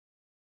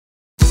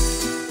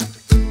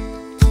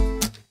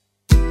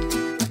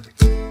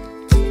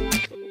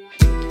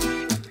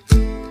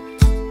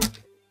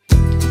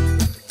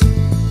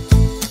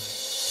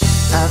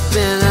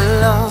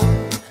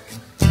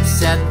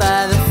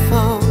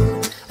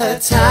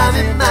time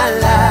in my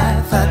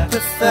life I'd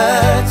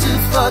prefer to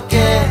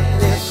forget.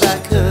 If I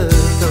could,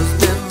 those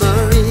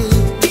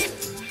memories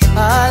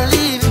are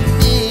leaving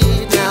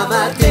me. Now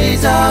my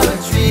days are a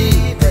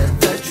dream,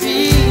 and the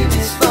dream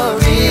is for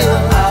real.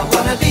 I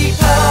wanna be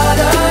part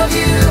of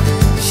you,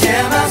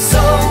 share my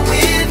soul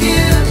with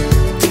you.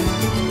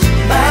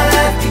 My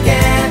life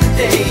began the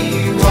day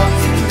you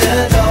walked in the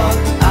door.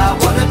 I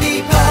wanna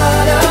be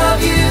part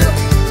of you,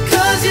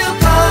 'cause you're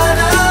part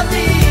of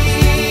me.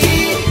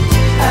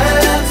 Our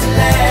love to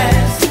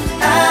last,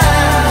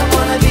 I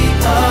wanna be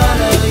part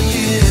of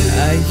you.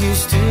 I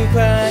used to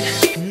cry,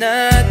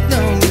 not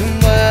knowing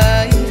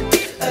why.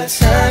 A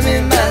time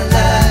in my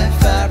life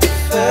I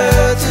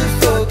prefer to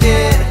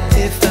forget.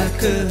 If I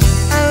could,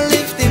 I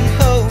lived in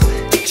hope,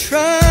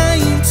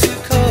 trying to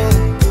cope.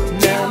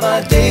 Now my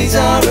days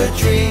are a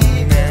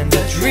dream, and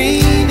the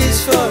dream is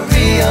for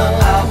real.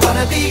 I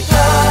wanna be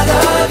part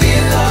of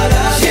you,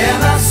 share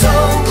my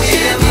soul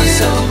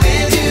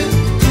with you.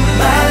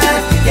 My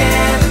life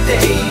began the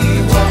day you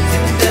walked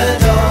in the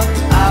door.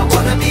 I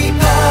wanna be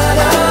part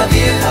of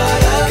you,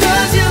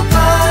 'cause you're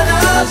part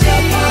of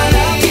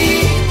me.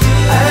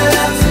 Our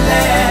love to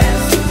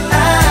last,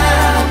 I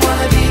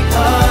wanna be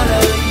part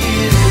of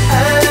you.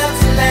 Our love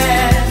to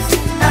last,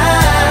 I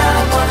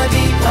wanna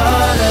be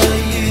part of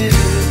you.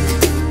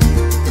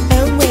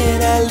 And when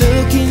I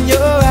look in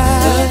your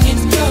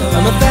eyes,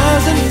 I'm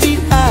 1,000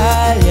 feet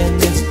high, and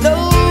there's no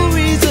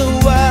reason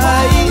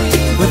why.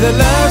 With a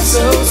love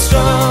so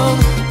strong,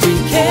 we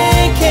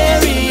can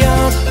carry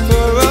on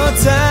for all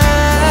time.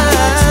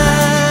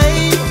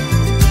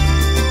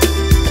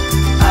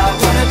 I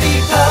wanna be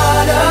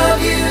part of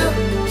you,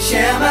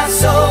 share my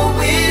soul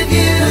with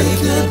you.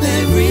 Wake up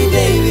every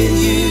day with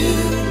you.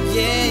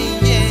 Yeah,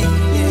 yeah,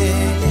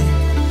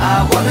 yeah. I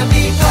wanna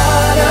be part